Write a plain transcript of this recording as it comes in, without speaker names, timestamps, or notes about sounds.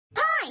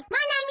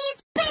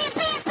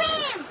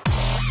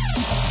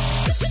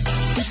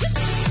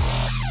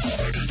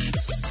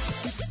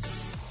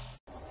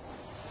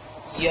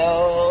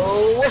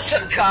Yo, what's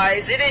up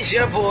guys? It is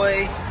your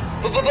boy,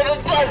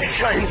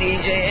 Bugssondj,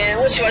 and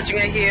what you're watching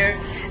right here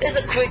is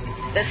a quick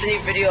Destiny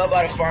video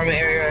about a farming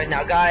area.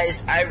 Now guys,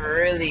 I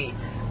really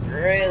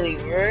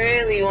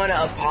want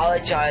to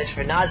apologize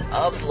for not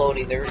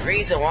uploading. The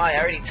reason why, I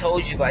already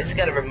told you, but I just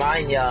gotta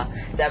remind y'all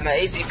that my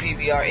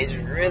ACPVR is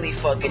really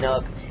fucking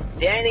up.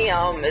 Danny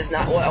is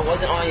not, well, I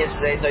wasn't on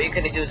yesterday, so he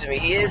couldn't do it to me.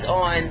 He is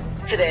on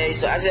today,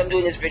 so after I'm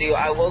doing this video,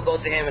 I will go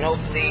to him and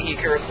hopefully he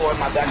can record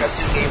my Black Ops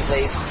 2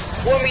 gameplays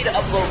for me to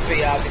upload for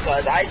y'all,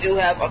 because I do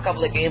have a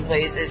couple of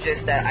gameplays. It's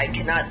just that I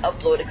cannot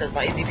upload it because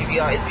my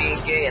ACPVR is being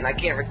gay and I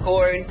can't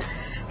record.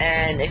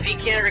 And if he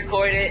can't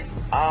record it,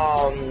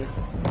 I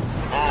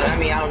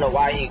mean, I don't know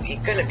why he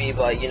couldn't be,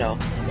 but you know,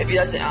 if he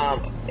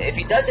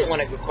doesn't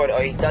want to record it,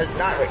 or he does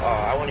not,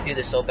 I want to do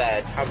this so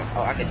bad.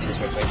 I can do this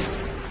real quick.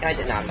 I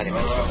did not. I'm not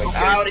gonna do this real quick.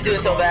 I want to do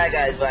it so bad,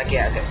 guys, but I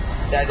can't. Okay,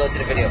 gotta go to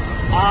the video.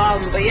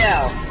 But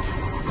yeah.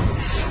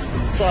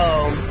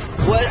 So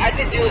what I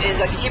could do is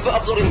I can keep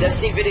uploading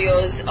Destiny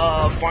videos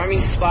of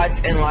farming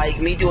spots and like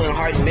me doing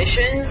hard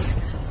missions,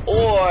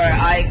 or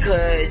I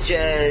could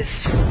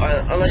just,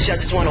 unless y'all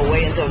just want to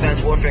wait until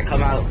Advanced Warfare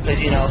come out,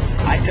 because you know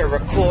I could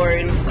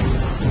record.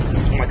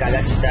 Oh my god,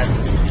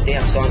 that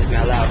damn song is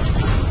mad loud.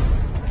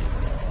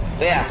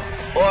 But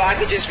yeah, or I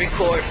could just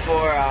record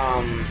for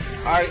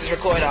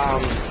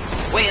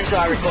wait until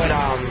I record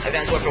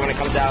Advanced Warfare when it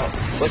comes out,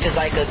 which is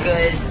like a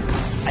good,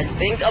 I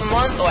think a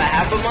month or a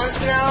half a month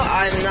now.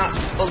 I'm not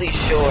fully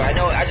sure.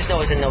 I just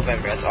know it's in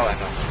November. That's all I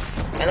know.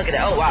 And look at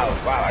that. Oh wow,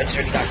 I just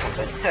already got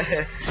something.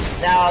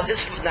 now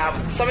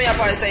some of y'all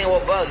probably saying, well,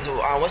 Bugs,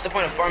 what's the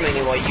point of farming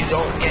anymore? You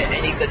don't get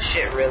any good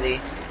shit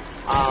really,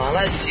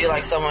 unless you're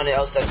like someone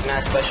else that's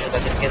mad special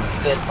that just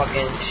gets good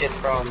fucking shit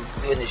from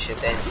doing this shit.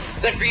 Then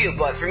good for you,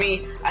 but for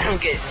me, I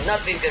don't get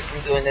nothing good from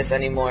doing this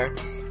anymore.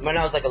 When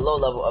I was like a low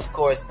level, of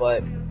course,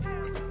 but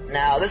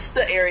now this is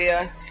the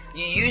area.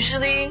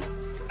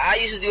 I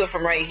usually do it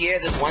from right here,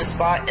 this one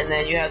spot, and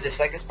then you have the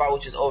second spot,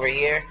 which is over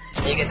here,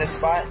 and you get this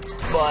spot.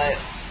 But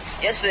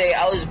yesterday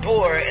I was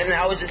bored, and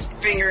I was just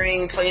playing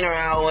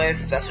around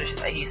with, that's what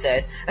he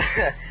said.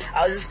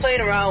 I was just playing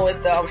around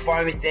with the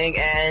farming thing,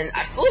 and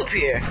I flew up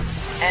here,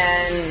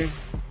 and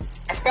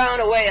I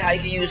found a way how you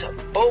can use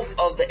both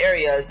of the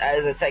areas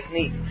as a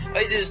technique.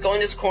 All you do is go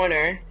in this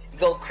corner,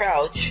 go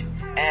crouch,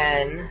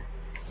 and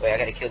wait, I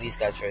gotta kill these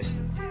guys first.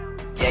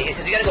 Yeah,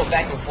 because you gotta go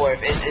back and forth.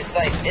 It's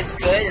like, it's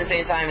good, and at the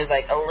same time it's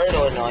like a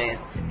little annoying.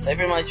 So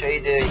pretty much what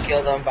you do, you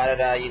kill them,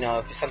 you know,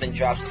 if something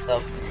drops and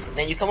stuff.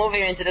 Then you come over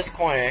here into this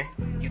corner,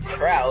 you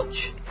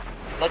crouch,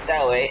 look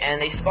that way, and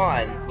they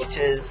spawn, which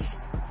is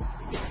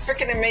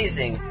freaking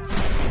amazing.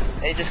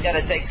 They just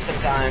gotta take some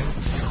time.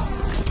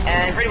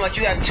 And pretty much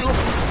you have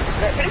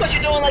pretty much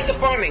you're doing like the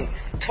farming.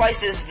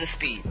 Twice as the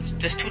speed,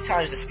 just 2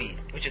 times the speed,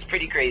 which is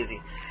pretty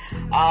crazy.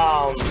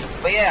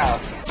 But yeah,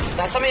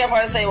 now some of y'all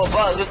probably saying, well,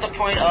 Bug, what's the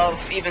point of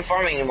even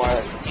farming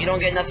anymore? You don't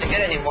get nothing good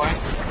anymore.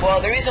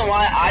 Well, the reason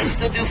why I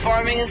still do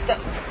farming and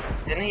stuff,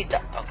 didn't he die?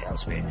 Okay, that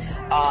was weird.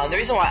 The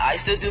reason why I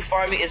still do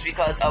farming is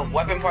because of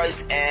weapon parts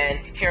and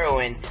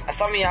heroin. Now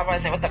some of y'all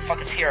probably saying, what the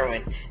fuck is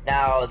heroin?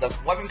 Now, the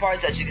weapon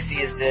parts, as you can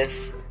see, is this,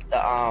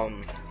 oh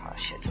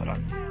shit, hold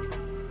on.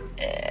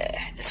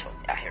 This one,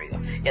 here we go.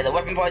 Yeah, the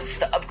weapon parts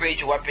to upgrade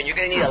your weapon. You're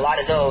gonna need a lot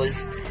of those.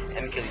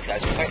 Let me kill these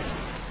guys real quick.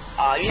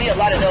 You need a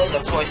lot of those,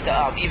 of course,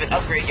 to even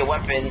upgrade your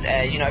weapons.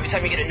 And you know, every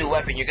time you get a new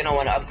weapon, you're gonna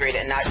want to upgrade it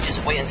and not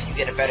just wait until you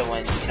get a better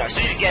one. You know, as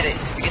soon as you get it,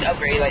 you can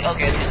upgrade. Like,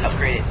 okay, let me just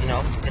upgrade it. You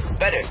know, it's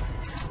better.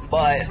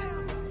 But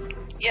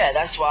yeah,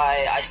 that's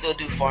why I still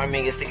do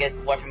farming, is to get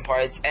weapon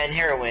parts and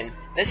heroin.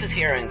 This is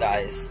heroin,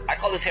 guys. I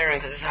call this heroin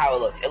because this is how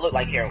it looks. It looked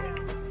like heroin.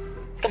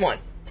 Come on,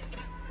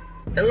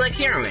 it looked like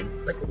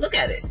heroin. Look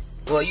at it.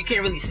 Well, you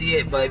can't really see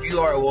it, but if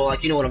you are, well,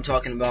 like, you know what I'm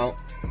talking about.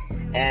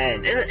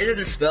 And it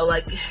doesn't smell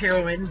like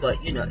heroin,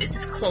 but you know,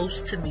 it's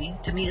close to me.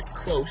 To me, it's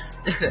close.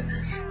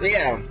 But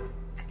yeah,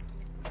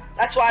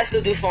 that's why I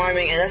still do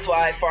farming, and that's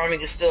why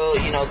farming is still,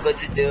 you know, good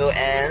to do.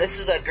 And this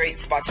is a great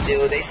spot to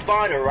do. They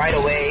spawn right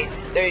away.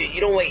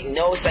 You don't wait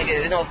no seconds.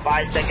 There's no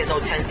 5 seconds, no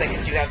 10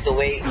 seconds you have to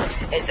wait.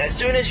 It's as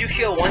soon as you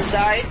kill one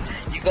side,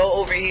 you go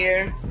over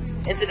here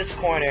into this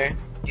corner.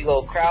 You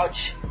go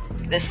crouch.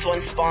 This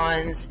one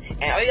spawns,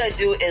 and all you gotta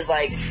do is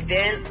like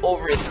stand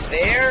over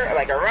there,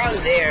 like around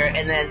there,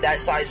 and then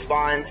that side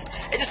spawns.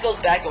 It just goes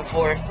back and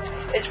forth.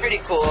 It's pretty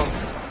cool.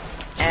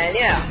 And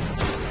yeah,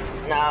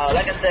 now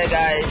like I said,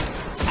 guys,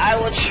 I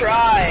will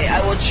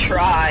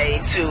try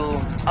to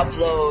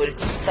upload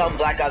some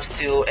Black Ops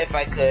 2 if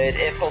I could,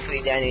 if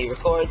hopefully Danny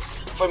records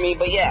for me.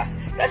 But yeah,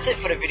 that's it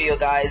for the video,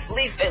 guys.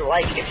 Leave a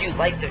like if you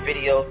liked the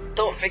video.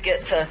 Don't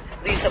forget to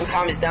leave some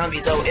comments down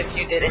below if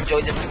you did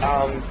enjoy this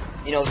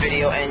you know,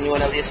 video, and you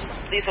want to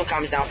leave some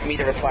comments down for me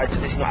to reply to,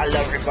 because you know I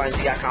love replying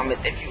to your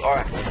comments if you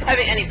are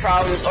having any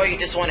problems or you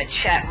just want to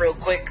chat real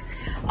quick.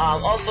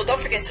 Also, don't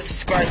forget to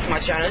subscribe to my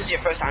channel. This is your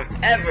first time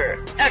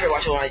ever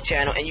watching my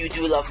channel, and you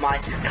do love my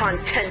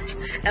content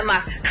and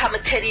my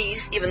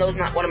commentaries, even though it's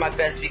not one of my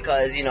best,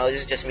 because you know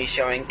this is just me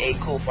showing a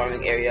cool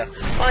farming area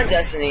on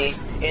Destiny.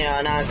 You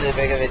know, not too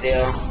big of a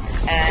deal.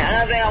 And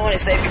another thing I want to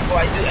say before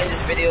I do end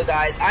this video,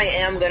 guys, I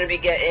am gonna be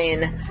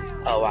getting.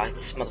 Oh wow,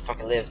 this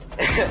motherfucker lived.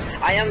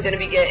 I am gonna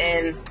be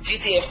getting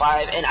GTA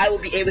 5, and I will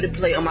be able to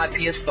play on my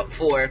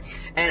PS4,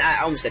 and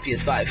I almost said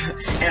PS5,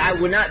 and I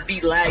will not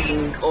be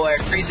lagging or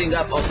freezing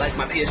up on like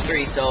my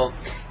PS3. So,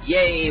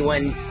 yay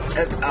when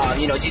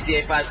you know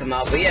GTA 5 come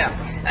out. But yeah,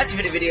 that's it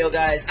for the video,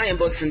 guys. I am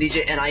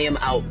Bugssondj, and I am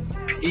out.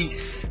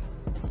 Peace.